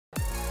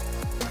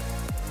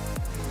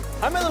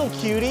Hi, my little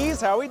cuties.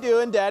 How we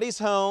doing? Daddy's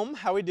home.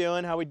 How we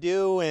doing? How we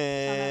doing?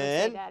 Don't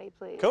ever say daddy,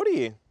 please.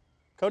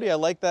 Cody, I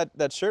like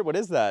that shirt. What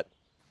is that?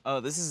 Oh,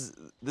 this is.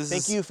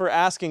 Thank you for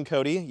asking,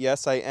 Cody.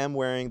 Yes, I am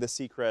wearing the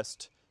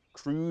Seacrest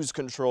cruise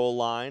control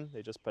line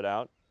they just put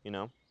out. You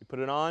know, you put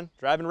it on,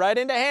 driving right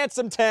into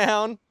Handsome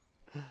Town.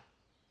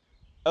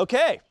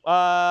 Okay,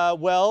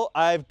 well,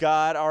 I've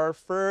got our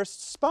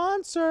first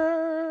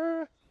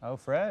sponsor. Oh,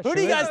 fresh. Who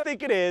do you guys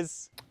think it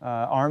is?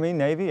 Army,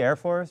 Navy, Air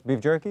Force, beef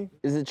jerky?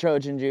 Is it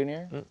Trojan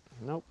Jr.?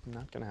 Nope,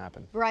 not gonna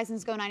happen.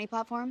 Verizon's Go90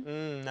 platform?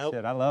 Nope.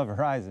 Shit, I love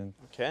Verizon.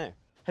 Okay.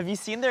 Have you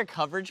seen their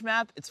coverage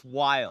map? It's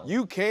wild.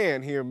 You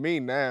can hear me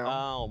now.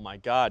 Oh my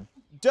God.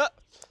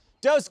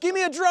 Dose, give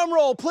me a drum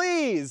roll,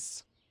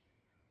 please.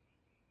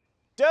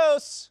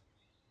 Dose.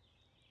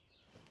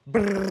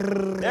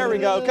 There we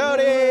go,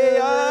 Cody.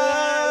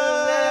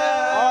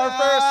 Our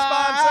first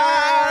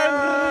sponsor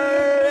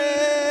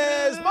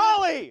is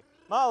Molly.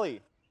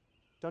 Molly,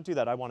 don't do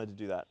that. I wanted to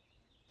do that.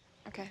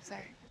 Okay,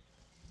 sorry.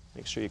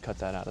 Make sure you cut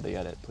that out of the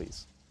edit,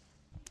 please.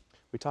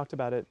 We talked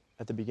about it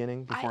at the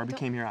beginning before I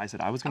came here. I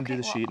said I was going to do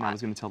the sheet and I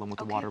was going to tell them what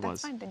the water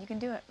was. That's fine. Then you can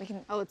do it. We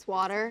can. Oh, it's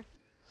water.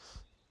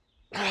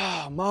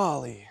 Ah,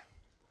 Molly.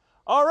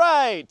 All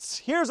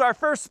right, here's our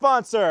first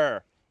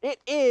sponsor. It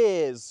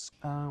is,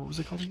 what was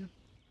it called again?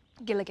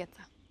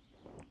 Guelegetza.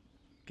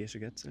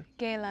 Guelegetza?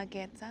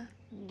 Guelegetza.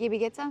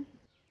 Guelegetza?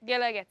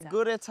 Guelegetza.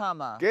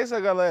 Guretama. Guess I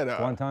got later.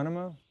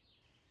 Guantanamo?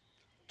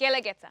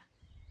 Guelegetza.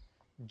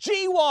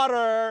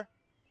 G-Water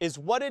is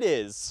what it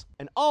is.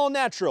 An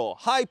all-natural,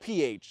 high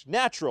pH,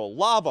 natural,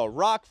 lava,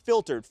 rock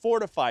filtered,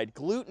 fortified,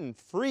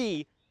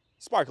 gluten-free,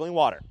 sparkling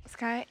water.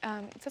 Sky,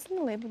 it says on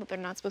the label that they're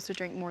not supposed to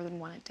drink more than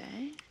one a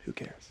day. Who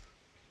cares?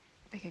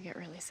 They could get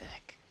really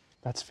sick.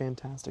 That's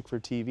fantastic for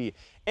TV.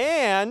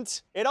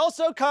 And it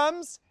also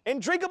comes in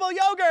drinkable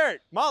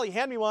yogurt. Molly,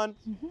 hand me one.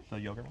 The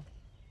yogurt one.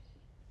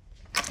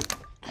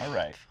 All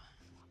right.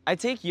 I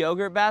take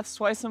yogurt baths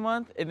twice a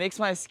month. It makes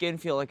my skin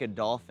feel like a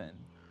dolphin.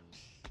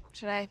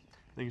 Should I?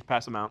 You can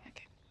pass them out.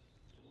 Okay.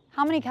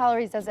 How many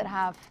calories does it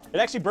have? It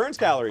actually burns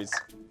calories.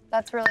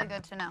 That's really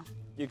good to know.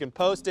 You can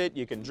post it,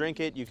 you can drink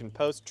it, you can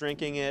post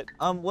drinking it.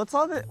 What's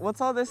all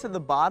this at the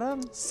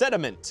bottom?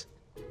 Sediment.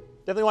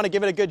 Definitely want to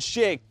give it a good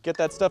shake. Get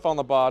that stuff on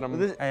the bottom.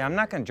 Hey, I'm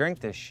not gonna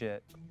drink this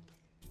shit.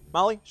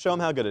 Molly, show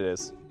them how good it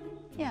is.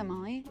 Yeah,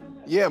 Molly.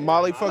 Yeah,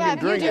 Molly, fucking Yeah,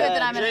 if you drink do it, it.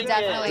 then I'm gonna Drink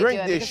definitely it. do Drink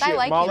it this because I shit,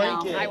 like Molly.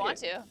 you now. I want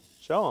to.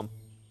 Show them.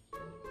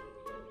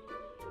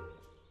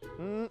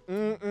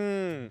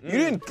 You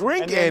didn't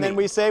drink And any. then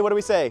we say, what do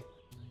we say?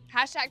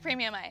 Hashtag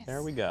premium ice.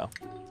 There we go.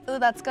 Ooh,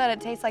 that's good.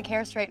 It tastes like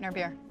hair straightener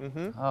beer.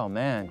 Oh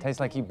man, tastes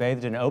like you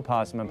bathed in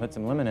opossum and put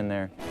some lemon in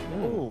there.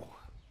 Ooh,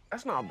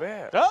 that's not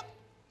bad. Oh,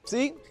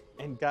 see?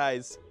 And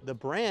guys, the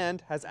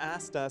brand has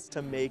asked us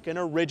to make an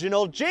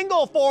original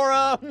jingle for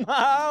them.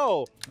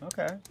 Wow.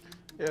 Okay.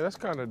 Yeah, that's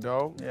kind of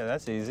dope. Yeah,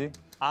 that's easy.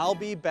 I'll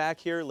be back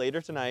here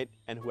later tonight,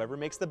 and whoever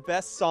makes the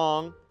best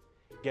song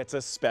gets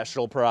a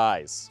special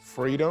prize.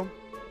 Freedom.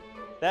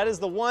 That is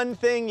the one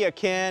thing you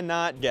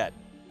cannot get.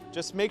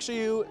 Just make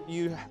sure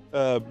you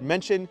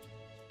mention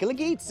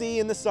Guelegetza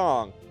in the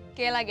song.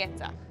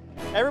 Guelegetza.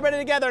 Everybody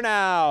together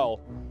now.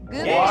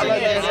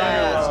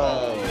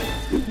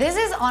 This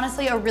is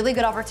honestly a really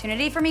good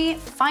opportunity for me.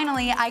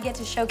 Finally, I get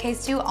to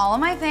showcase to all of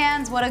my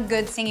fans what a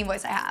good singing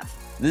voice I have.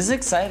 This is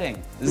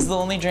exciting. This is the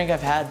only drink I've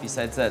had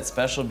besides that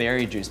special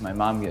berry juice my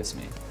mom gives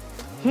me.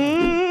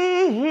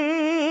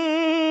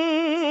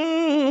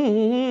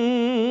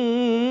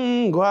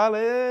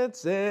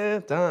 Guelegetza.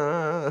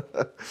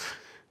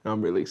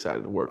 I'm really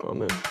excited to work on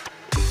this.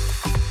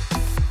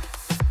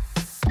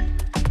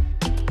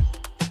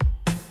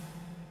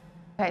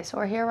 Okay, so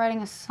we're here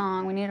writing a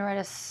song. We need to write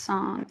a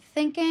song.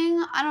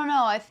 Thinking, I don't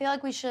know, I feel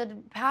like we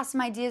should pass some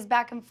ideas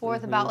back and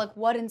forth about like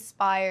what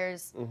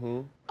inspires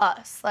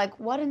us. Like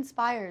what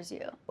inspires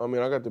you? I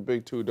mean, I got the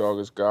big two, dog.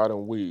 It's God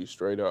and we,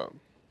 straight up.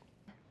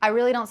 I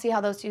really don't see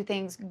how those two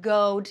things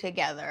go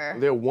together.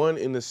 They're one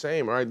in the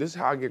same, all right? This is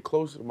how I get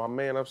closer to my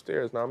man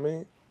upstairs, not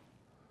me.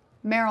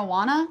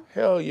 Marijuana?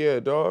 Hell yeah,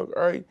 dog,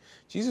 all right?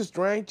 Jesus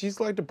drank, Jesus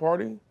liked to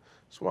party.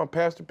 That's what my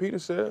Pastor Peter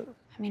said.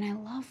 I mean, I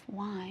love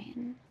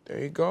wine. There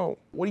you go.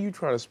 What are you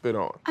trying to spit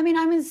on? I mean,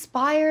 I'm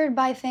inspired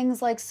by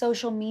things like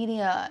social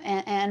media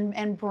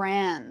and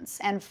brands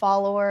and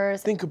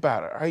followers. Think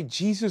about it, all right?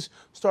 Jesus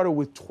started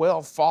with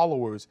 12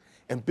 followers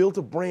and built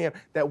a brand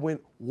that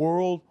went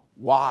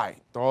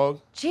worldwide,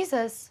 dog.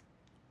 Jesus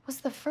was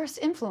the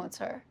first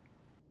influencer.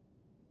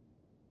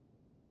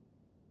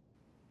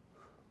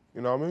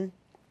 You know what I mean?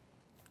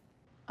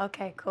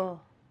 Okay,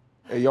 cool.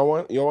 Hey, y'all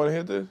want to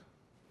hit this?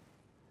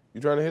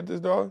 You trying to hit this,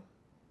 dog?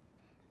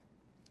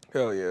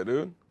 Hell yeah,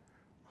 dude.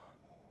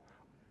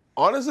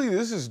 Honestly,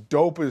 this is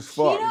dope as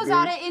fuck. He knows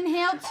how to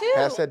inhale too.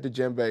 Pass that to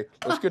Djembe.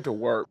 Let's get to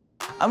work.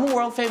 I'm a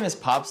world famous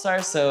pop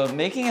star, so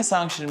making a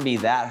song shouldn't be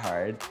that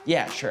hard.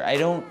 Yeah, sure, I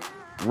don't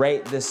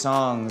write the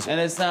songs, and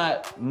it's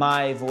not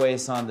my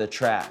voice on the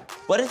track,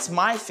 but it's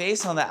my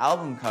face on the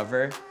album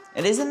cover,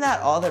 and isn't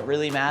that all that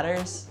really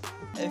matters?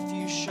 If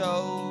you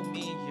show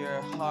me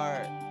your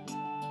heart,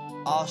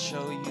 I'll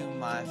show you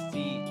my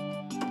feet.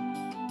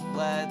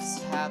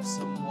 let's have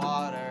some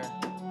water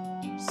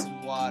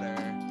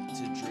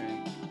to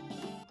drink.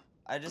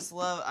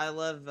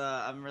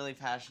 I'm really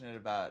passionate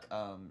about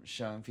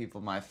showing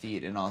people my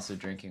feet and also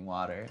drinking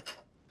water.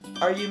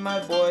 Are you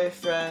my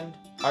boyfriend?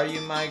 Are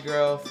you my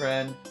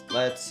girlfriend?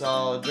 Let's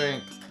all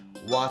drink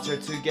water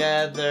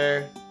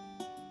together.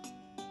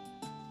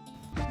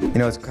 You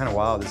know, it's kind of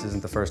wild. This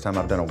isn't the first time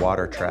I've done a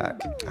water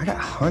track. I got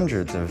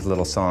hundreds of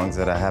little songs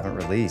that I haven't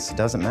released. It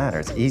doesn't matter.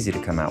 It's easy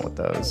to come out with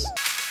those.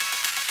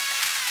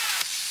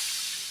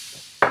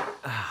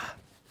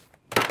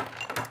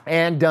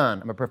 And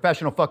done. I'm a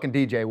professional fucking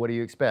DJ. What do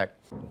you expect?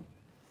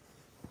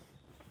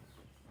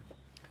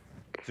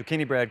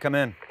 Zucchini bread, come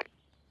in.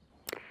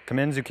 Come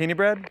in, zucchini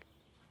bread.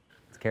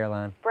 It's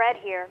Caroline. Bread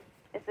here.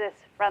 Is this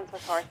friends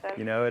with horses?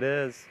 You know it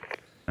is.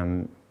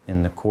 I'm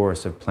in the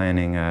course of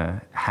planning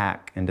a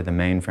hack into the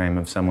mainframe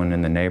of someone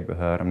in the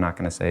neighborhood. I'm not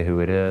going to say who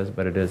it is,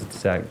 but it is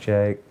Zack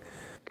Jake.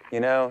 You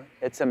know,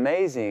 it's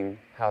amazing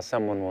how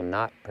someone will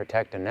not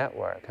protect a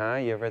network, huh?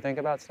 You ever think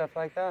about stuff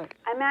like that?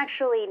 I'm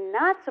actually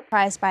not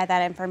surprised by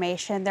that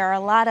information. There are a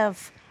lot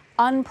of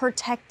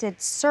unprotected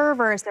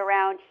servers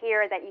around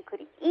here that you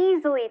could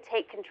easily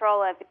take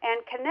control of.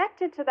 And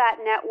connected to that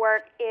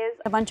network is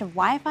a bunch of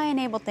Wi-Fi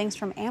enabled things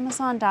from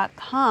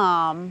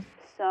Amazon.com.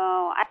 So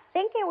I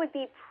think it would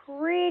be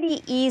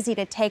pretty easy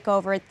to take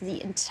over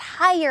the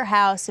entire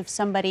house if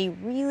somebody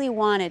really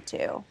wanted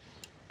to.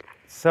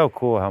 So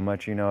cool how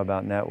much you know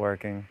about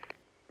networking.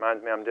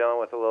 Reminds me I'm dealing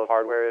with a little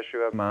hardware issue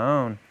of my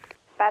own.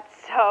 That's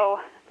so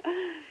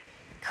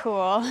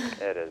cool.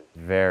 It is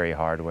very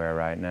hardware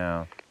right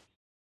now.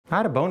 I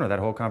had a boner that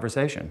whole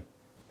conversation.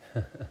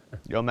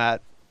 Yo,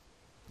 Matt.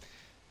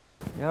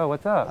 Yo,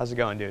 what's up? How's it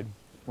going, dude?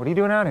 What are you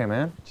doing out here,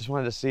 man? Just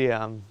wanted to see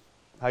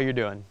how you're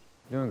doing.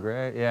 Doing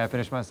great. Yeah, I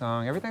finished my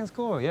song. Everything's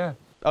cool, yeah.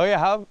 Oh,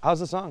 yeah, how's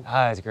the song?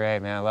 Ah, it's great,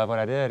 man. I love what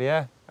I did,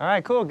 yeah. All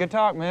right, cool. Good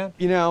talk, man.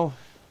 You know,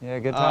 yeah,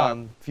 good talk.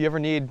 If you ever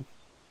need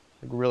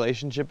like,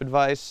 relationship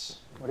advice.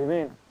 What do you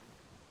mean?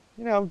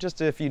 You know,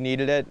 just if you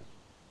needed it.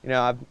 You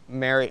know, I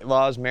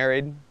was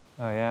married.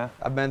 Oh, yeah?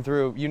 I've been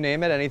through, you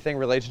name it, anything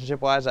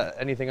relationship-wise,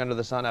 anything under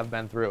the sun, I've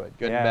been through it.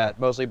 Good and bad,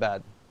 mostly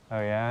bad. Oh,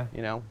 yeah?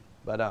 You know,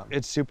 but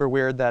it's super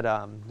weird that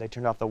they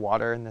turned off the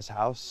water in this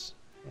house.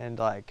 And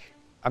like,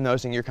 I'm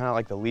noticing you're kind of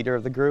like the leader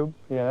of the group.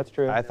 Yeah, that's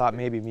true. I thought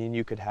maybe me and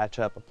you could hatch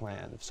up a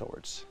plan of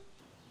sorts.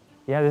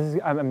 Yeah, this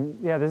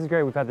is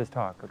great. We've had this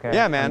talk, okay?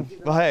 Yeah, man.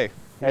 Well, hey.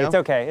 Hey, it's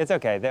okay. It's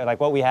okay. Like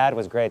what we had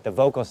was great. The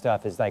vocal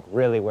stuff is like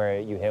really where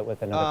you hit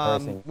with another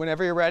person.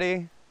 Whenever you're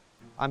ready,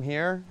 I'm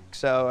here.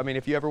 So, I mean,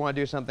 if you ever want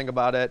to do something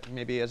about it,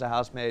 maybe as a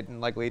housemate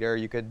and like leader,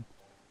 you could.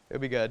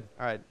 It'd be good.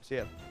 All right. See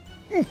ya.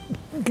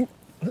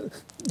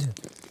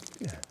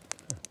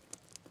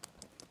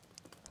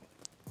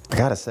 I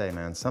gotta say,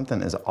 man,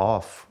 something is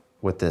off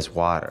with this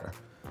water.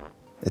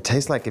 It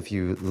tastes like if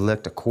you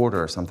licked a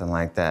quarter or something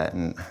like that.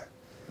 And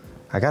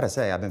I gotta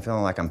say, I've been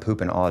feeling like I'm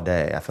pooping all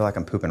day. I feel like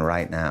I'm pooping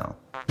right now.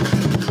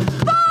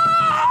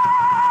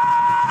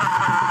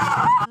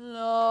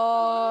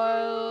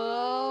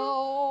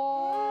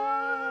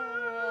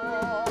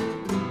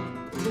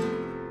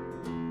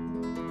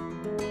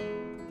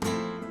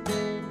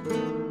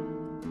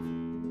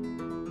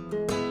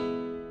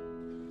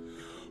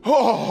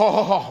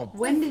 Oh,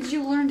 When did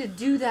you learn to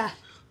do that?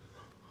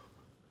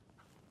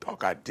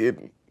 dog, I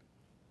didn't.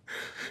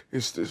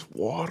 It's this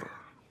water.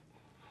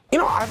 You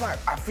know,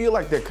 I feel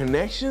like there are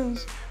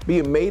connections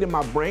being made in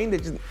my brain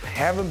that just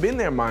haven't been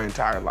there my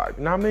entire life.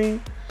 You know what I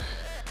mean?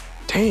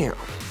 Damn.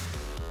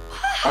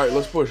 All right,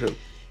 let's push it.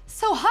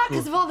 So hot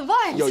because of all the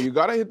vibes. Yo, you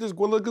gotta hit this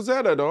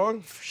Guelegetza,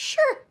 dog. For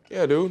sure.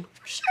 Yeah, dude.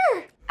 For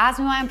sure. Ask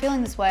me why I'm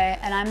feeling this way,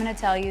 and I'm gonna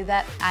tell you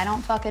that I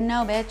don't fucking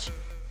know, bitch.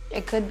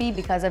 It could be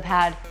because I've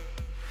had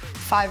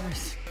 5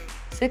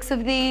 or 6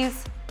 of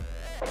these.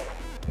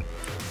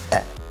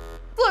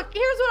 Look,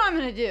 here's what I'm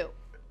gonna do.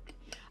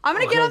 I'm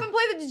gonna get up and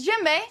play the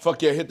djembe.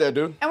 Fuck yeah, hit that,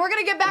 dude. And we're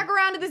gonna get back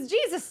around to this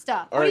Jesus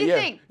stuff. All What right, do you yeah.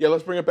 think? Yeah,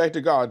 let's bring it back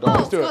to God, dog.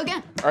 Let's do let's it. go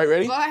again. All right,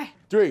 ready? Bye.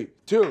 3,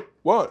 2,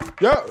 1,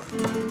 go.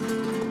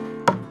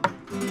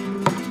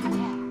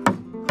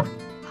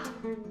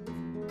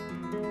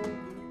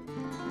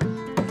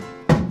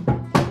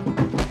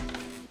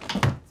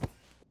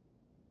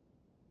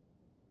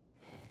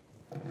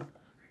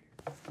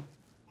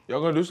 Y'all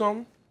gonna do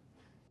something?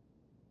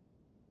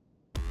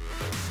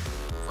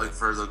 Like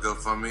for the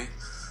GoFundMe,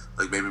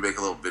 like maybe make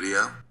a little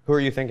video. Who are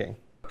you thinking?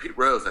 Pete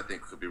Rose, I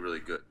think, could be really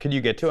good. Could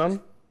you get to him?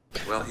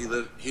 Well,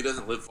 he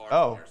doesn't live far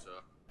Oh. from here, so.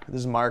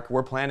 This is Mark.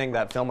 We're planning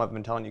that film I've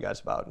been telling you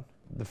guys about.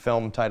 The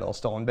film title,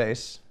 Stolen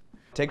Base.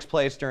 It takes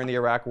place during the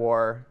Iraq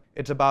War.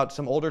 It's about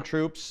some older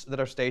troops that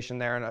are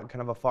stationed there in a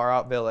kind of a far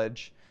out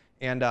village.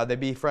 And they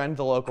befriend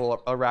the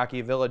local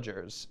Iraqi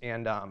villagers.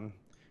 And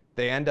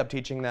they end up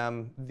teaching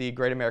them the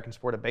great American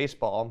sport of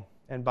baseball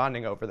and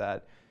bonding over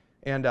that.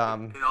 And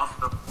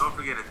also, don't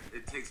forget,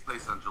 it takes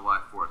place on July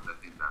 4th. I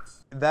think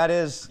that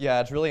is, yeah,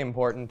 it's really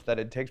important that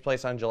it takes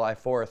place on July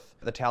 4th.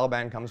 The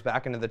Taliban comes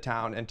back into the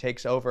town and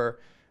takes over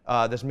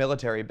this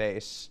military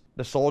base.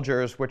 The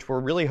soldiers, which were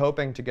really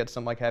hoping to get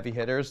some like heavy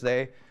hitters,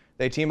 they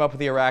They team up with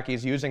the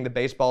Iraqis using the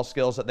baseball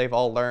skills that they've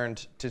all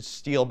learned to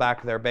steal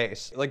back their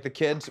base. Like the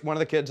kids, one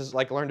of the kids has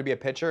like learned to be a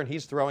pitcher and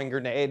he's throwing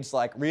grenades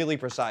like really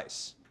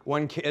precise.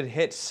 One kid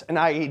hits an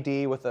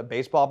IED with a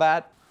baseball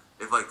bat.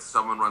 If like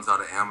someone runs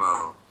out of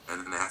ammo and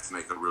then they have to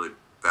make a really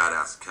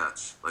badass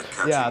catch, like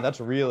catching. Yeah,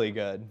 that's really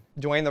good.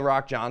 Dwayne "The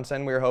Rock"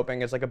 Johnson, we were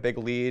hoping is like a big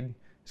lead.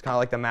 It's kind of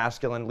like the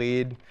masculine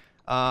lead.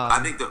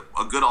 I think that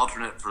a good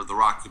alternate for The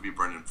Rock could be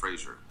Brendan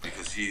Fraser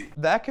because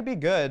That could be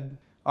good.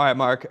 All right,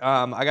 Mark,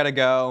 I gotta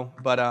go,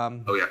 but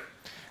oh yeah.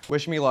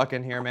 Wish me luck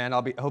in here, man.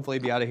 I'll hopefully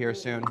be out of here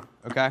soon,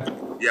 okay?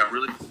 Yeah,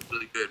 really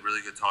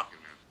good talking,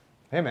 man.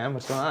 Hey, man,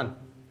 what's going on?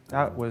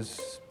 That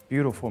was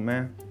beautiful,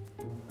 man.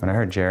 When I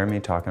heard Jeremy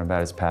talking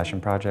about his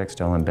passion project,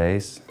 stolen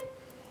bass,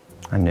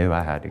 I knew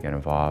I had to get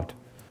involved.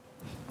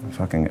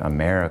 Fucking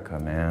America,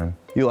 man.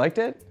 You liked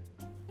it?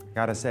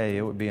 Gotta say,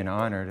 it would be an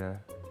honor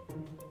to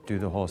do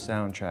the whole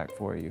soundtrack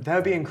for you.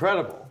 That'd be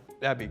incredible.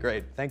 That'd be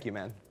great. Thank you,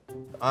 man.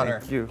 Honor.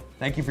 Thank you.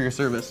 Thank you for your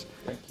service.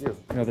 Thank you.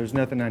 You know, there's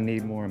nothing I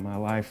need more in my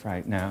life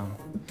right now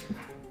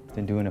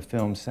than doing a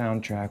film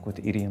soundtrack with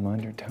EDM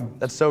undertones.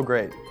 That's so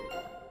great.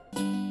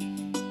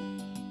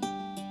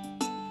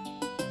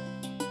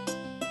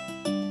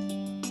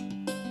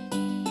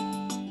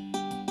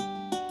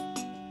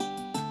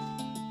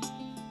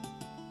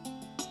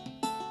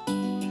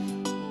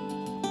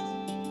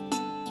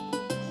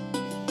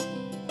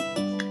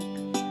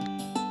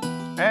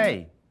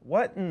 Hey,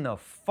 what in the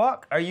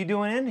fuck are you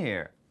doing in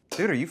here?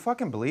 Dude, are you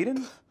fucking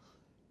bleeding?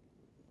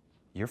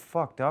 You're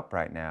fucked up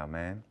right now,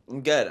 man.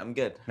 I'm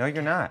good. No,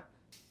 you're not.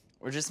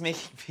 We're just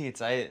making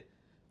beats.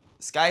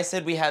 Sky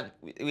said we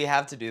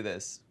have to do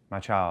this.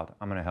 My child,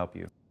 I'm gonna help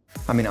you.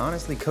 I mean,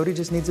 honestly, Cody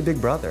just needs a big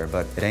brother,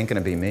 but it ain't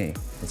gonna be me.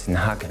 It's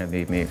not gonna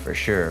be me for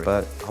sure,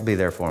 but I'll be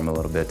there for him a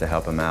little bit to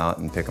help him out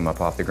and pick him up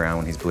off the ground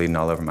when he's bleeding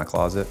all over my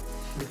closet.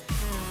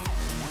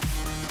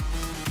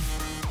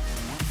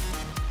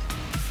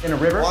 In a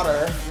river?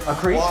 Water. A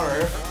creek?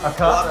 Water. A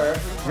cup? Water.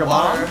 Your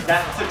Water. mom?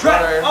 That's a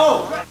trap!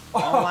 Oh!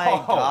 Oh my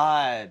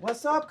God.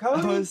 What's up,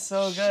 Cody? That was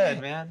so good,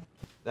 man.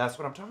 That's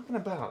what I'm talking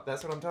about.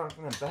 That's what I'm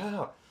talking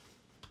about.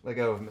 Let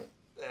go of me.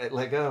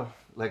 Let go.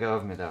 Let go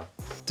of me, though.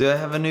 Do I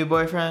have a new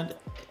boyfriend?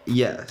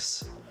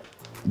 Yes.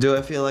 Do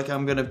I feel like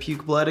I'm gonna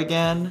puke blood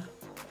again?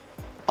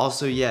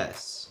 Also,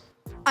 yes.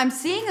 I'm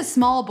seeing a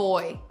small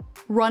boy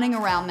running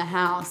around the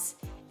house.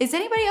 Is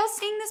anybody else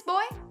seeing this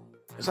boy?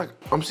 It's like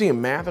I'm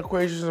seeing math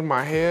equations in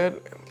my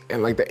head,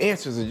 and like the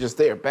answers are just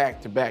there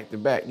back to back to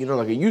back. You know,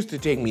 like it used to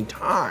take me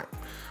time,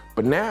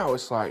 but now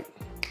it's like.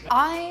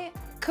 I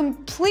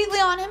completely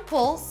on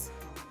impulse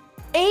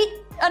ate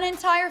an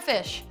entire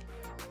fish,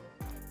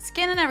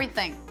 skin and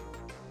everything.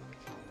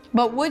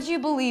 But would you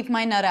believe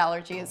my nut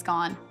allergy is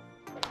gone?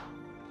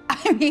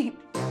 I mean.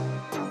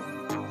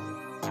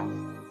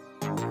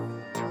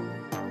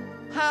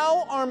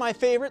 How are my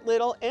favorite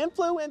little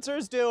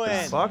influencers doing?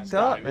 Fucked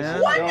up,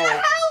 man. What the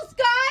hell,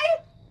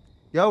 Sky?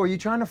 Yo, are you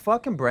trying to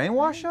fucking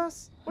brainwash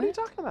us? What are you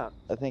talking about?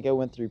 I think I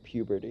went through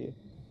puberty.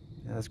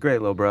 Yeah, that's great,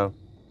 little bro.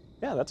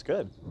 Yeah, that's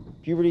good.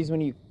 Puberty's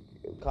when you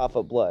cough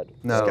up blood.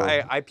 No.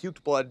 I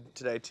puked blood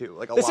today too,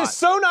 like a lot. This is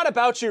so not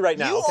about you right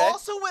now, okay? You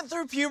also went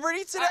through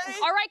puberty today?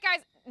 All right,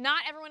 guys,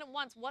 not everyone at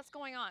once. What's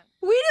going on?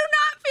 We do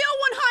not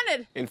feel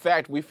 100. In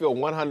fact, we feel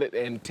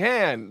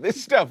 110.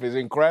 This stuff is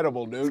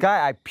incredible, dude.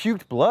 Sky, I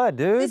puked blood,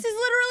 dude. This is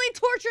literally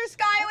torture,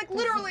 Sky, like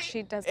literally.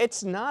 She does.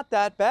 It's not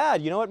that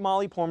bad. You know what,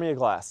 Molly? Pour me a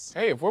glass.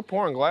 Hey, if we're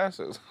pouring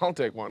glasses, I'll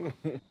take one.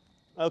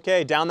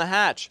 Okay, down the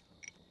hatch.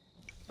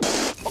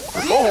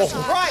 Oh,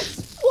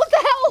 Christ! What the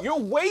hell? You're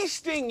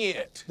wasting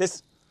it.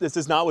 This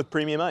is not with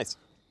premium ice.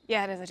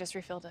 Yeah, it is. I just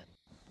refilled it.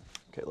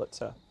 Okay,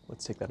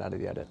 let's take that out of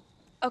the edit.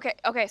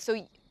 Okay,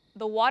 so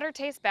the water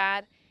tastes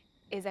bad.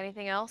 Is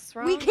anything else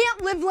wrong? We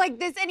can't live like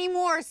this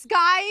anymore,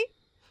 Sky.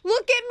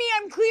 Look at me,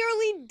 I'm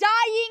clearly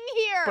dying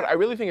here. But I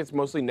really think it's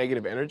mostly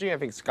negative energy. I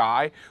think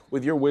Sky,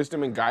 with your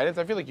wisdom and guidance,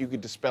 I feel like you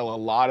could dispel a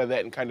lot of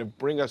that and kind of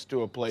bring us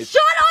to a place.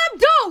 Shut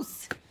up,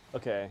 Dose!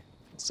 Okay,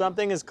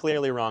 something is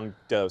clearly wrong,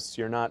 Dose.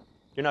 You're not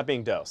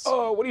being Dose.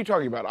 Oh, what are you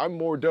talking about? I'm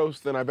more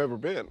dosed than I've ever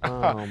been.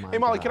 Oh my Hey,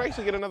 Molly, God. can I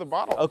actually get another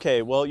bottle?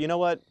 Okay, well, you know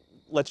what?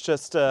 Let's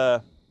just,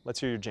 let's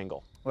hear your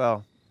jingle.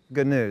 Well,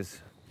 good news.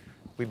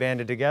 We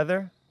banded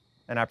together,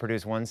 and I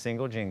produced one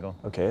single jingle.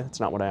 Okay, that's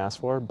not what I asked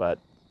for, but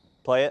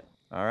play it.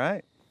 All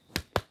right.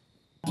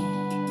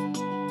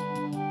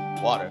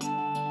 Water.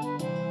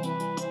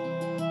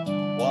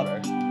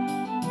 Water.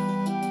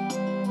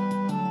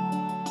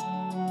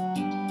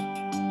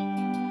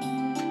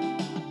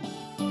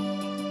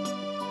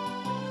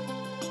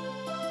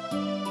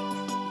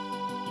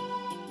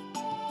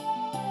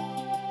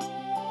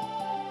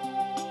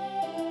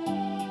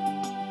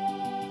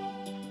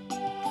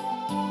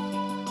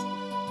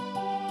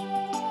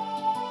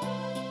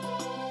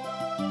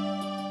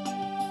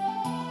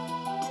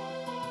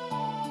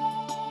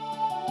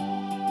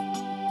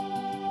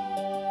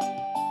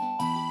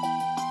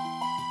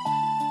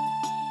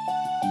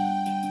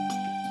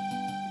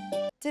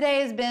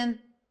 Today has been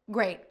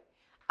great.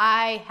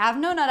 I have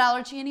no nut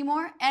allergy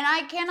anymore, and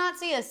I cannot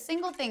see a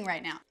single thing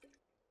right now.